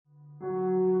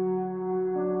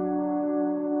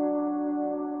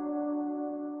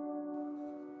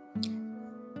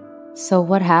So,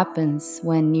 what happens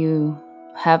when you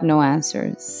have no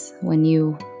answers, when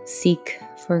you seek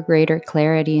for greater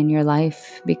clarity in your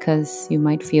life because you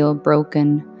might feel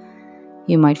broken,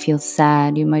 you might feel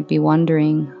sad, you might be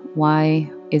wondering,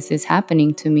 why is this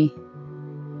happening to me?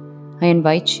 I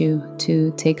invite you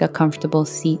to take a comfortable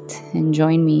seat and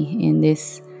join me in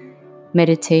this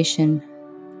meditation,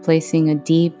 placing a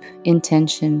deep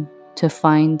intention to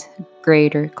find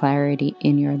greater clarity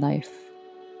in your life.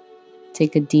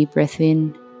 Take a deep breath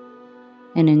in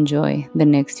and enjoy the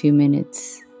next few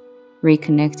minutes,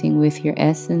 reconnecting with your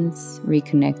essence,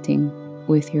 reconnecting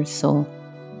with your soul.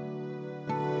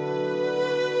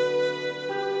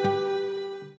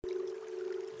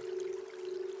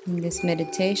 In this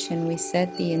meditation, we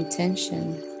set the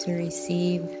intention to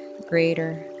receive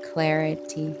greater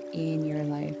clarity in your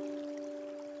life.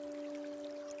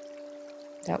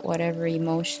 That whatever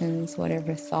emotions,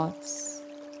 whatever thoughts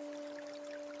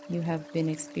you have been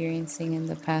experiencing in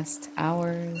the past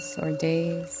hours or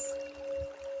days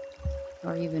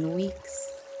or even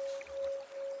weeks,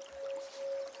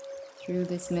 through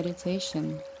this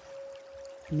meditation,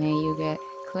 may you get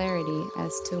clarity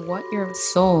as to what your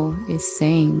soul is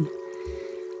saying.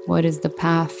 What is the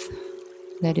path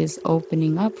that is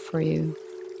opening up for you?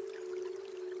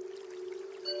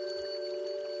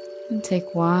 And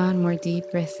take one more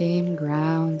deep breath in,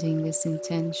 grounding this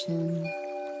intention.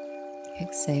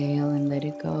 Exhale and let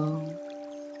it go.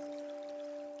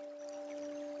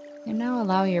 And now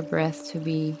allow your breath to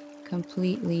be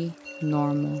completely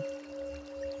normal.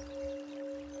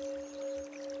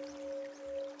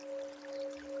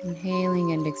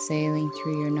 Inhaling and exhaling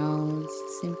through your nose,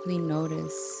 simply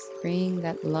notice, bring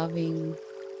that loving,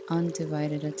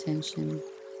 undivided attention,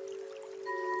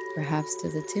 perhaps to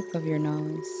the tip of your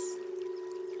nose.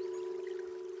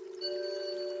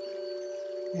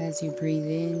 As you breathe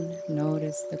in,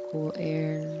 notice the cool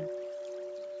air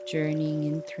journeying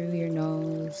in through your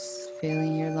nose,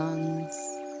 filling your lungs.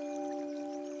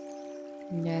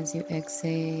 And as you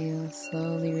exhale,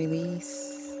 slowly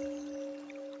release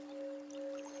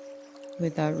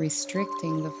without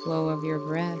restricting the flow of your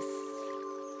breath.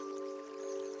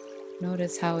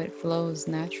 Notice how it flows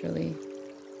naturally.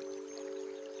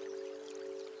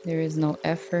 There is no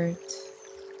effort.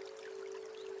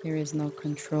 There is no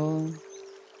control.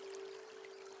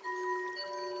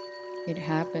 It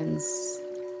happens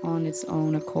on its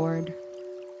own accord.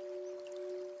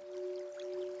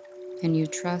 And you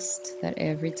trust that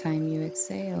every time you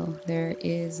exhale, there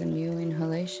is a new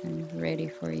inhalation ready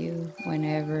for you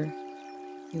whenever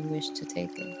you wish to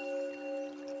take it.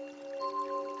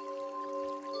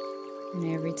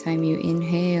 And every time you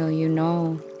inhale, you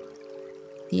know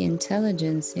the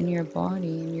intelligence in your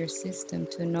body, in your system,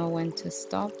 to know when to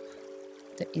stop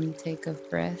the intake of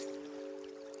breath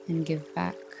and give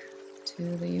back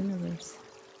to the universe.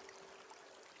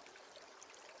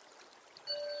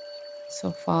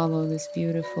 So follow this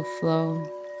beautiful flow,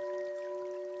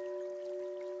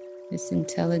 this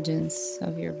intelligence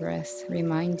of your breath,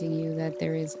 reminding you that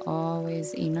there is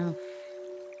always enough,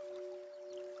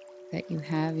 that you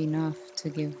have enough to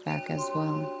give back as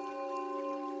well.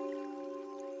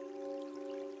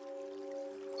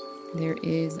 There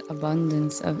is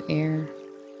abundance of air,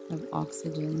 of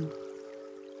oxygen.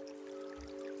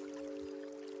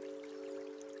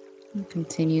 And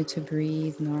continue to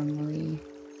breathe normally,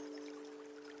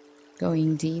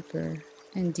 going deeper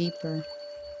and deeper,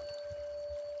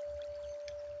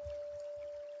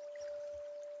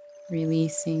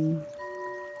 releasing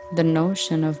the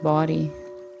notion of body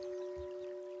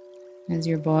as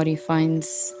your body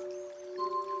finds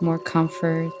more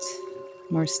comfort,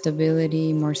 more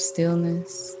stability, more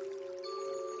stillness.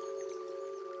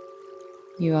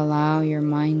 You allow your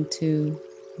mind to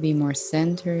be more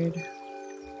centered,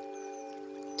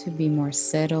 to be more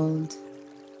settled,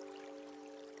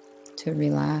 to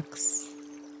relax.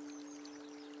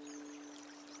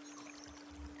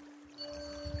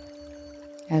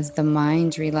 As the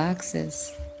mind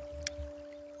relaxes,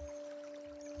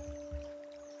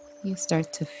 you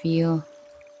start to feel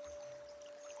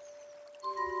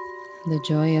the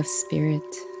joy of spirit.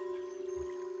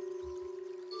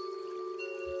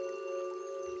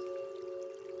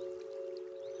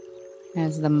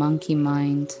 As the monkey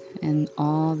mind and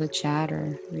all the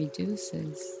chatter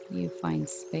reduces, you find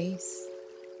space.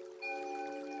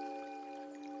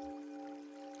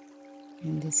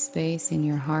 And this space in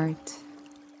your heart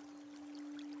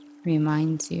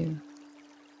reminds you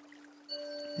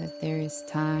that there is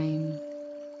time,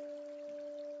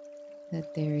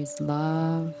 that there is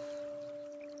love,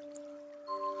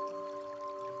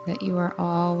 that you are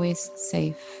always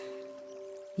safe,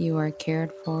 you are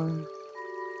cared for,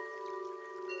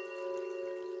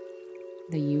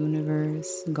 the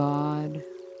universe, God,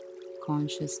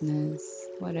 consciousness,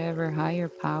 whatever higher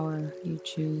power you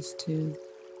choose to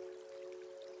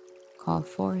call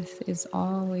forth, is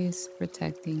always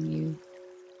protecting you,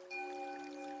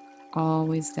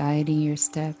 always guiding your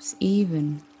steps,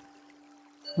 even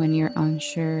when you're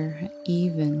unsure,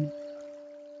 even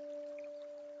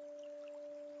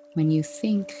when you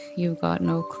think you've got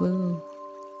no clue,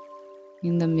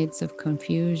 in the midst of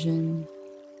confusion,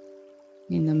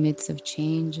 in the midst of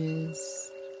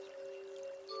changes.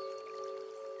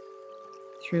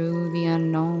 Through the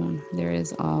unknown, there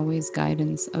is always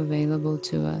guidance available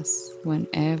to us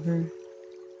whenever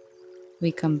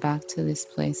we come back to this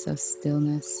place of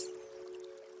stillness.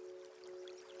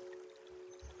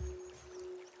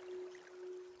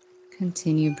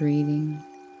 Continue breathing.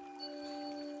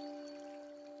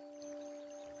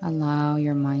 Allow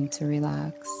your mind to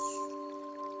relax.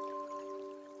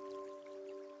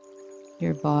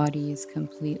 Your body is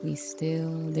completely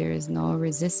still. There is no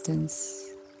resistance.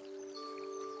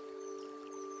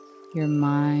 Your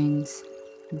mind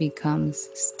becomes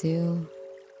still.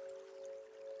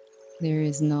 There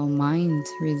is no mind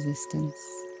resistance.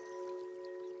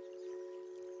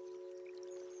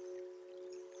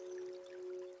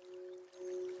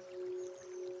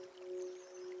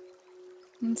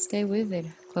 And stay with it.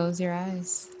 Close your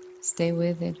eyes. Stay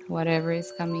with it. Whatever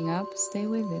is coming up, stay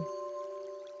with it.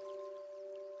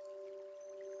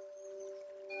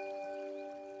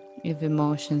 If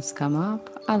emotions come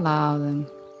up, allow them.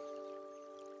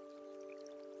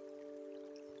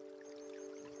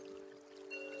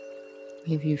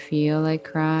 If you feel like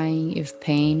crying, if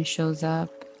pain shows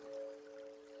up,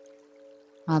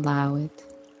 allow it.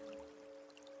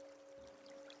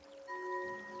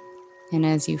 And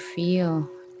as you feel,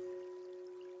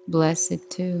 bless it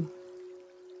too.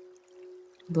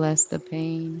 Bless the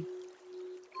pain.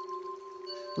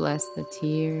 Bless the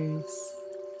tears.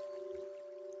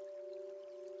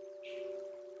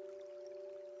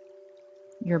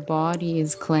 Your body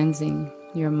is cleansing.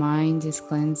 Your mind is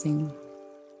cleansing.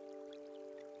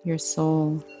 Your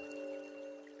soul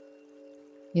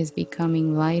is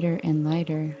becoming lighter and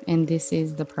lighter. And this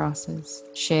is the process.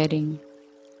 Shedding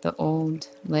the old,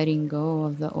 letting go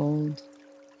of the old.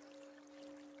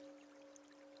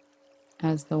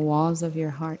 As the walls of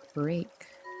your heart break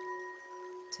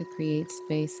to create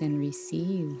space and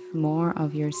receive more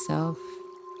of yourself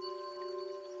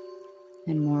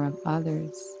and more of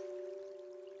others.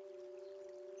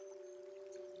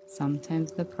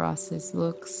 Sometimes the process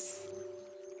looks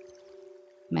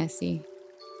messy,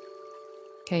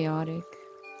 chaotic.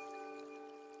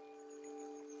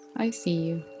 I see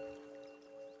you.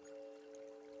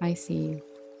 I see you.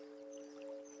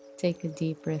 Take a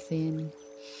deep breath in.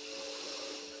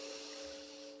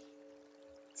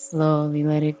 Slowly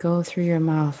let it go through your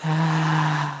mouth.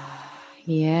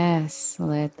 Yes,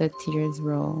 let the tears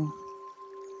roll.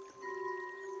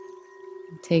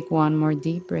 Take one more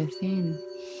deep breath in.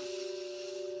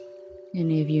 And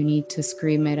if you need to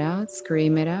scream it out,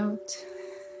 scream it out.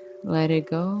 Let it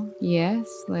go. Yes,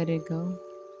 let it go.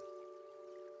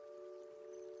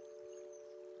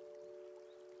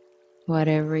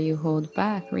 Whatever you hold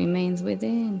back remains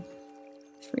within.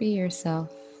 Free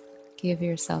yourself. Give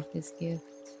yourself this gift.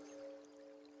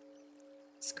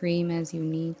 Scream as you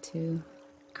need to.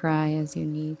 Cry as you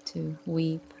need to.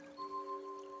 Weep.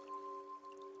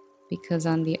 Because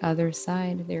on the other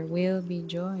side, there will be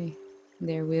joy.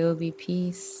 There will be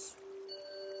peace.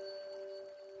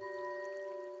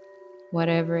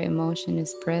 Whatever emotion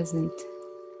is present,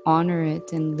 honor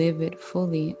it and live it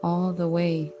fully all the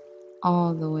way,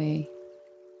 all the way,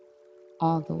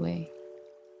 all the way.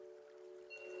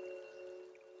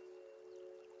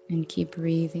 And keep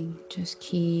breathing. Just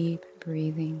keep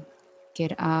breathing.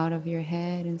 Get out of your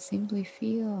head and simply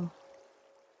feel.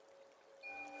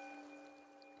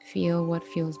 Feel what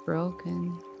feels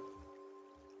broken.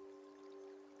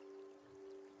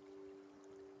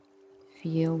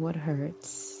 Feel what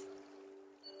hurts.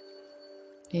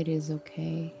 It is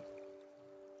okay.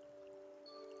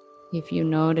 If you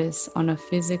notice on a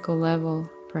physical level,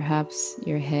 perhaps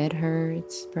your head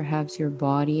hurts, perhaps your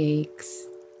body aches,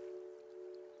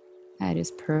 that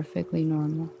is perfectly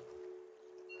normal.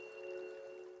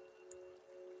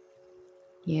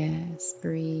 Yes,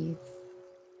 breathe.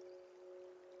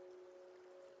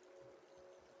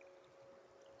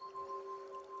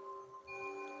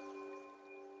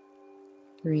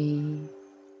 Breathe.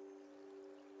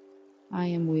 I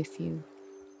am with you.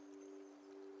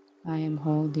 I am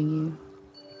holding you.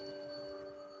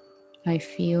 I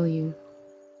feel you.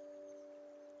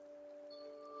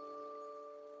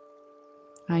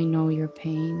 I know your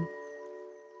pain.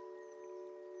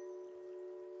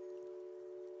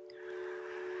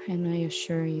 And I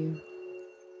assure you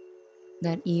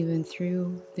that even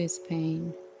through this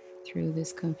pain, through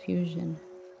this confusion,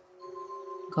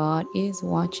 God is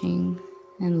watching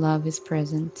and love is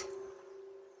present.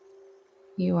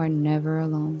 You are never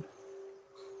alone.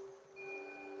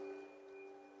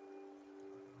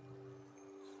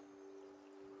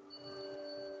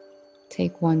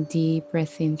 Take one deep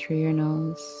breath in through your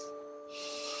nose.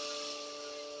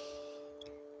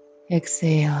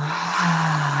 Exhale.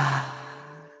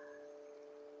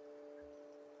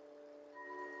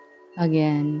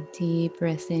 Again, deep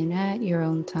breath in at your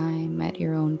own time, at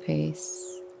your own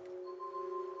pace.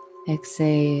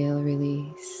 Exhale,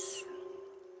 release.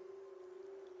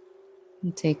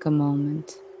 And take a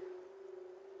moment.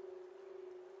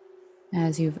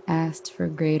 As you've asked for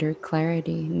greater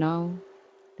clarity, know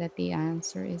that the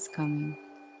answer is coming.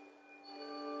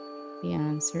 The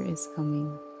answer is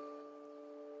coming.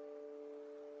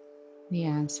 The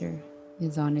answer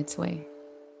is on its way.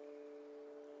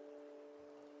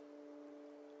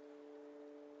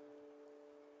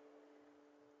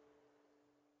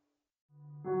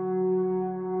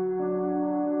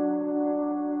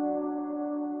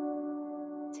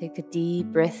 Take a deep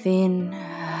breath in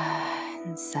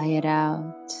and sigh it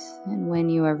out. And when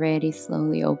you are ready,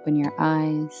 slowly open your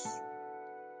eyes.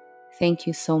 Thank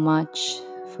you so much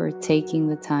for taking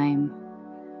the time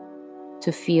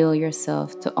to feel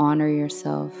yourself, to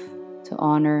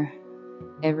honor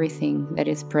everything that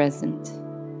is present,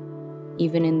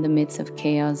 even in the midst of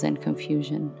chaos and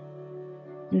confusion.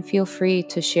 And feel free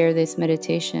to share this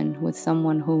meditation with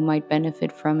someone who might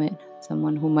benefit from it,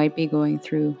 someone who might be going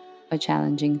through a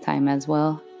challenging time as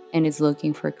well and is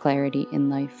looking for clarity in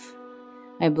life.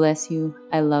 I bless you,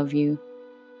 I love you,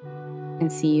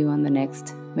 and see you on the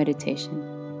next meditation.